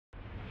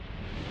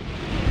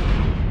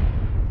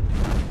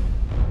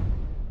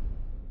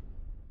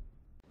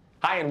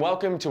Hi and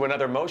welcome to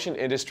another Motion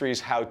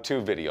Industries how-to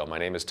video. My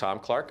name is Tom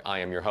Clark. I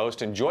am your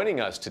host, and joining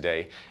us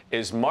today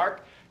is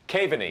Mark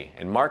Caveney,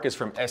 and Mark is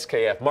from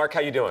SKF. Mark, how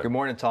you doing? Good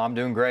morning, Tom.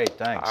 Doing great,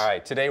 thanks. All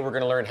right, today we're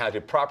going to learn how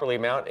to properly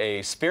mount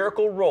a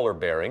spherical roller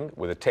bearing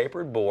with a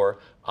tapered bore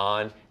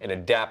on an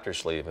adapter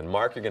sleeve. And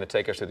Mark, you're going to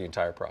take us through the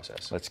entire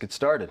process. Let's get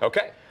started.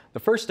 Okay. The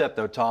first step,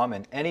 though, Tom,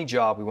 in any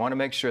job, we want to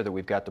make sure that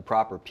we've got the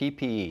proper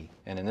PPE.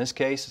 And in this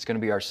case, it's going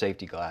to be our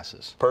safety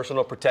glasses.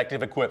 Personal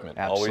protective equipment,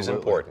 Absolutely. Always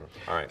important.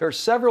 All right. There are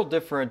several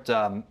different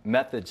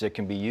methods that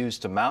can be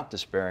used to mount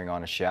this bearing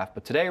on a shaft,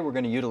 but today we're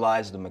going to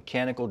utilize the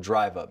mechanical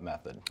drive-up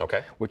method.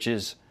 Okay. Which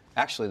is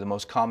actually the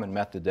most common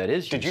method that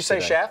is used Did you say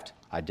today. shaft?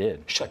 I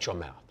did. Shut your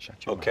mouth.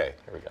 Shut your mouth. Okay,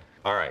 here we go.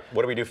 All right,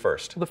 what do we do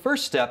first? Well, the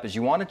first step is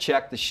you want to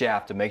check the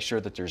shaft to make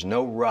sure that there's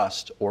no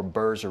rust or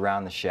burrs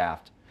around the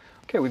shaft.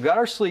 Okay, we've got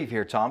our sleeve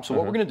here, Tom. So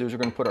what we're going to do is we're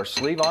going to put our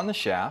sleeve on the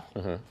shaft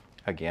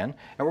again,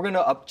 and we're going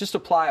to just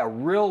apply a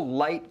real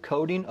light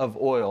coating of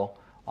oil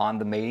on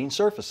the mating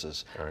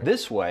surfaces. Right.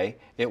 This way,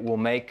 it will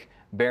make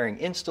bearing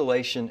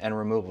installation and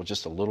removal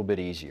just a little bit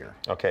easier.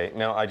 Okay,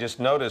 now I just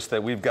noticed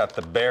that we've got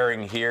the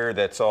bearing here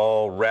that's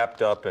all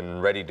wrapped up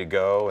and ready to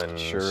go, and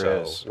Sure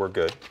so is. we're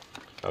good.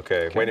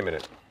 Okay, wait a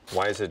minute.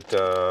 Why is it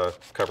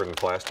covered in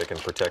plastic and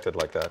protected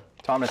like that?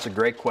 Tom, that's a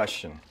great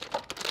question.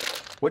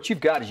 What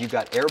you've got is you've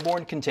got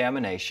airborne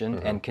contamination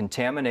and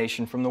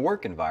contamination from the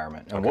work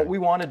environment. And what we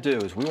want to do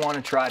is we want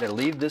to try to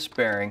leave this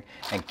bearing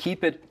and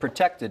keep it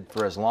protected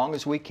for as long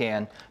as we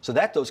can so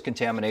that those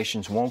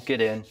contaminations won't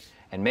get in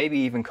and maybe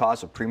even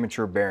cause a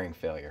premature bearing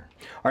failure.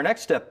 Our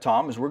next step,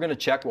 Tom, is we're going to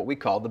check what we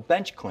call the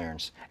bench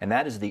clearance, and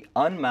that is the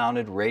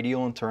unmounted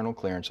radial internal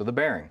clearance of the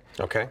bearing.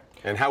 Okay,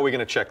 and how are we going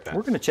to check that?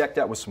 We're going to check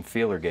that with some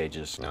feeler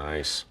gauges.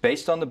 Nice.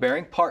 Based on the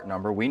bearing part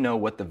number, we know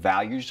what the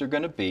values are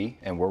going to be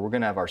and where we're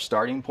going to have our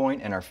starting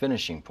point and our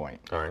finishing point.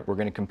 All right. We're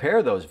going to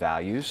compare those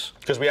values.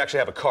 Because we actually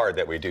have a card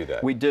that we do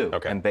that. We do.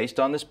 Okay. And based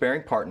on this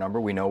bearing part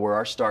number, we know where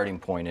our starting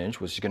point is,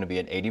 which is going to be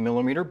an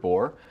 80mm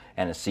bore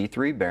and a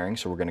C3 bearing,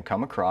 so we're going to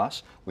come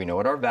across. We know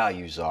what our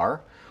values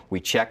are. We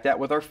check that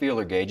with our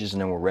feeler gauges,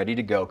 and then we're ready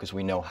to go because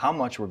we know how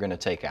much we're going to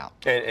take out.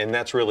 And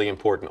that's really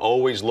important.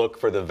 Always look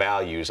for the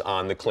values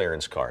on the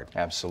clearance card.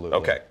 Absolutely.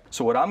 Okay.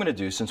 So what I'm going to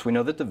do, since we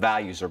know that the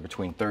values are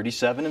between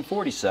 37 and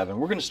 47,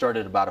 we're going to start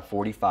at about a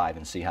 45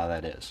 and see how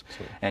that is.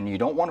 Sweet. And you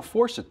don't want to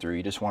force it through.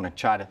 You just want to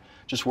try to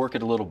just work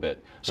it a little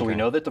bit. So we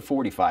know that the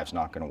 45 is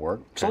not going to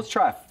work. So let's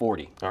try a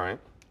 40. All right.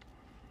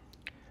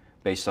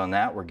 Based on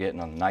that, we're getting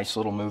a nice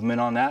little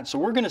movement on that. So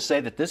we're going to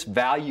say that this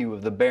value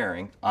of the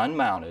bearing,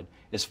 unmounted,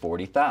 is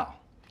 40 thou.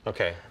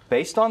 Okay.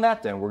 Based on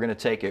that, then, we're going to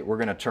take it, we're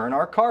going to turn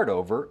our card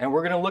over, and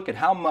we're going to look at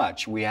how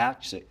much we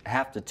have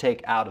to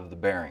take out of the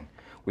bearing.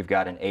 We've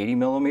got an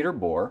 80mm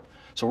bore,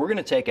 so we're going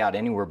to take out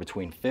anywhere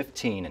between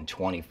 15 and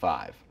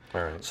 25.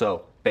 All right.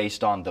 So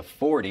based on the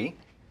 40,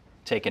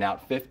 taking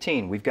out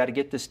 15, we've got to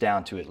get this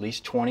down to at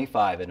least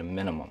 25 at a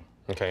minimum.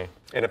 Okay.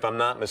 And if I'm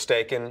not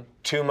mistaken,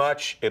 too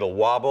much, it'll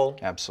wobble.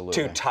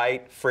 Absolutely. Too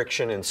tight,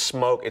 friction and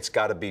smoke, it's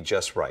got to be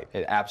just right.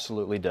 It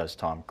absolutely does,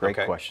 Tom. Great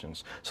Okay.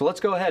 questions. So let's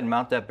go ahead and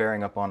mount that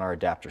bearing up on our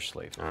adapter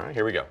sleeve. All right,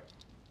 here we go.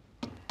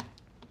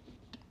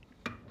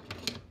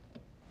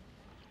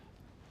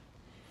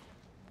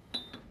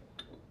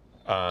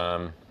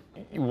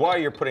 While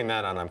you're putting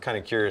that on, I'm kind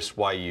of curious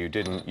why you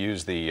didn't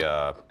use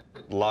the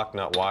lock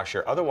nut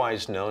washer,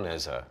 otherwise known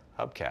as a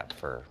hubcap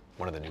for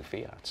one of the new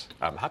Fiats.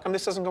 How come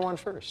this doesn't go on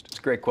first? It's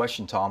a great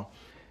question, Tom.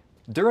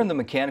 During the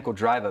mechanical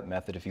drive-up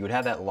method, if you would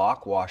have that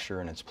lock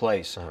washer in its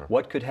place,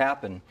 what could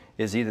happen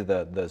is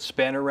either the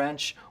spanner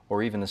wrench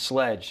or even the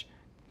sledge,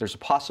 there's a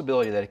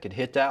possibility that it could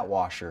hit that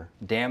washer,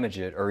 damage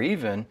it, or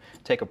even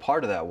take a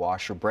part of that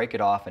washer, break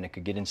it off, and it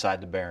could get inside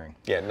the bearing.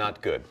 Yeah,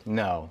 not good.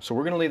 No. So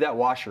we're going to leave that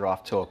washer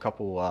off till a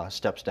couple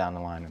steps down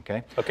the line,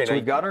 okay? Okay, so now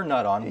we've got our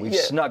nut on. We've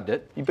snugged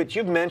it. But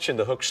you've mentioned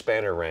the hook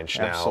spanner wrench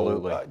now.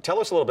 Absolutely. Tell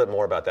us a little bit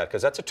more about that,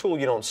 because that's a tool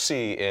you don't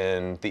see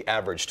in the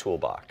average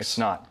toolbox. It's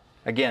not.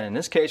 Again, in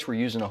this case, we're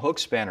using a hook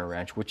spanner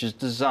wrench, which is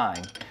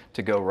designed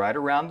to go right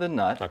around the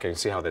nut. Okay, you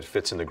see how that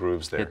fits in the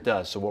grooves there. It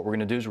does. So what we're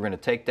going to do is we're going to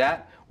take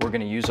that, we're going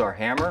to use our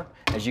hammer.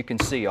 As you can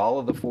see, all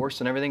of the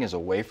force and everything is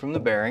away from the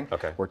bearing.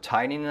 Okay. We're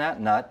tightening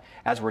that nut.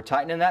 As we're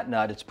tightening that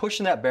nut, it's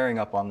pushing that bearing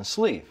up on the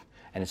sleeve,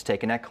 and it's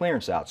taking that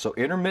clearance out. So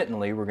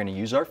intermittently, we're going to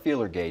use our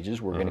feeler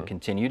gauges. We're going to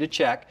continue to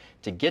check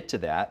to get to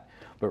that.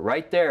 But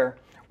right there,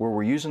 where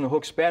we're using the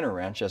hook spanner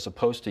wrench, as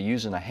opposed to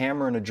using a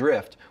hammer and a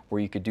drift,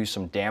 where you could do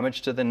some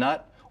damage to the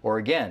nut, or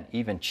again,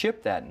 even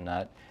chip that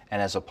nut,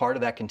 and as a part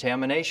of that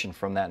contamination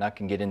from that nut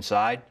can get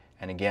inside,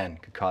 and again,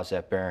 could cause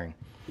that bearing.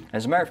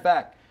 As a matter of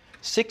fact,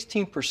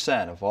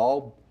 16% of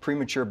all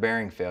premature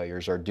bearing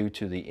failures are due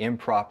to the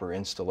improper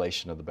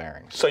installation of the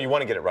bearings. So you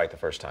want to get it right the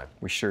first time.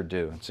 We sure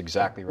do. It's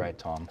exactly right,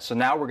 Tom. So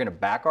now we're going to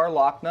back our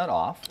lock nut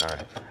off. All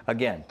right.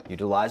 Again,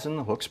 utilizing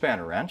the hook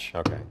spanner wrench.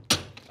 Okay.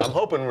 I'm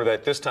hoping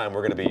that this time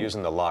we're going to be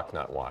using the lock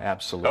nut one.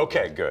 Absolutely.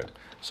 Okay, good.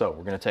 So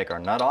we're going to take our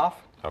nut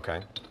off.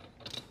 Okay.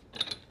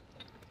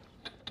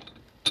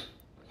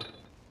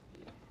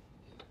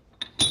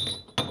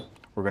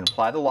 We're going to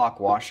apply the lock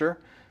washer.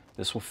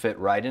 This will fit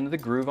right into the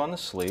groove on the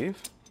sleeve.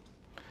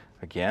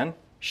 Again,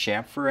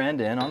 chamfer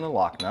end in on the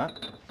lock nut.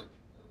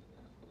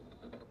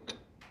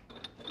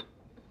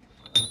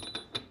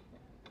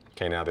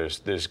 Okay, now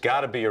there's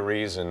got to be a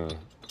reason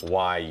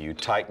why you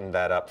tighten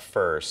that up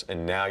first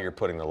and now you're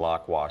putting the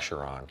lock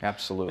washer on.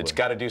 Absolutely. It's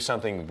got to do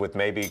something with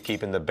maybe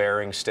keeping the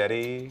bearing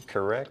steady,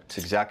 correct? That's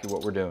exactly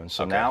what we're doing.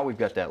 So now we've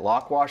got that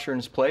lock washer in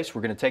its place.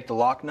 We're going to take the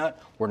lock nut.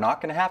 We're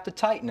not going to have to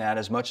tighten that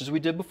as much as we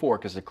did before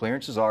because the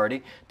clearance is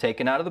already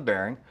taken out of the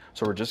bearing.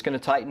 So we're just going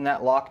to tighten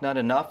that lock nut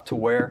enough to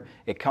where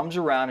it comes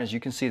around. As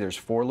you can see, there's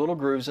 4 little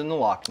grooves in the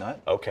lock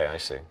nut. Okay, I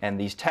see. And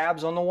these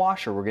tabs on the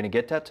washer, we're going to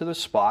get that to the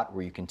spot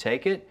where you can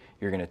take it.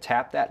 You're going to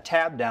tap that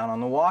tab down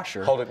on the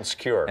washer. Hold it and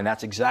secure. And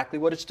that's exactly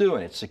what it's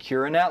doing. It's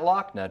securing that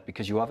lock nut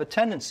because you have a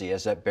tendency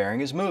as that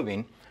bearing is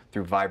moving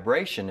through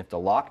vibration. If the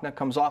lock nut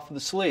comes off of the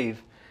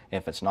sleeve,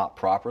 if it's not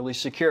properly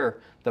secure,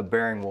 the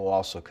bearing will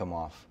also come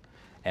off.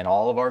 And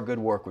all of our good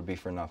work would be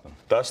for nothing.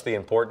 Thus the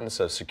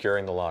importance of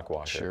securing the lock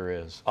washer. Sure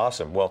is.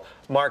 Awesome. Well,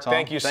 Mark, Tom,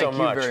 thank you so much.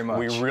 Thank you very much.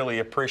 We really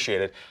appreciate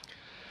it.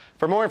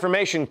 For more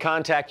information,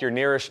 contact your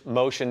nearest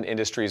Motion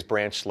Industries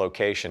branch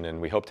location,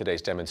 and we hope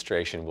today's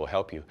demonstration will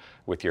help you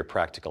with your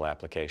practical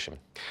application.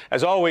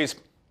 As always,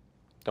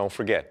 don't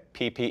forget,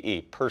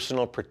 PPE,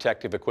 personal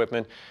protective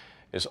equipment,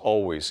 is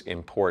always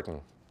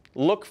important.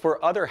 Look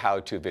for other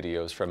how-to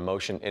videos from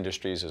Motion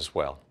Industries as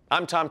well.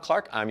 I'm Tom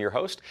Clark. I'm your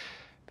host.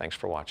 Thanks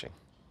for watching.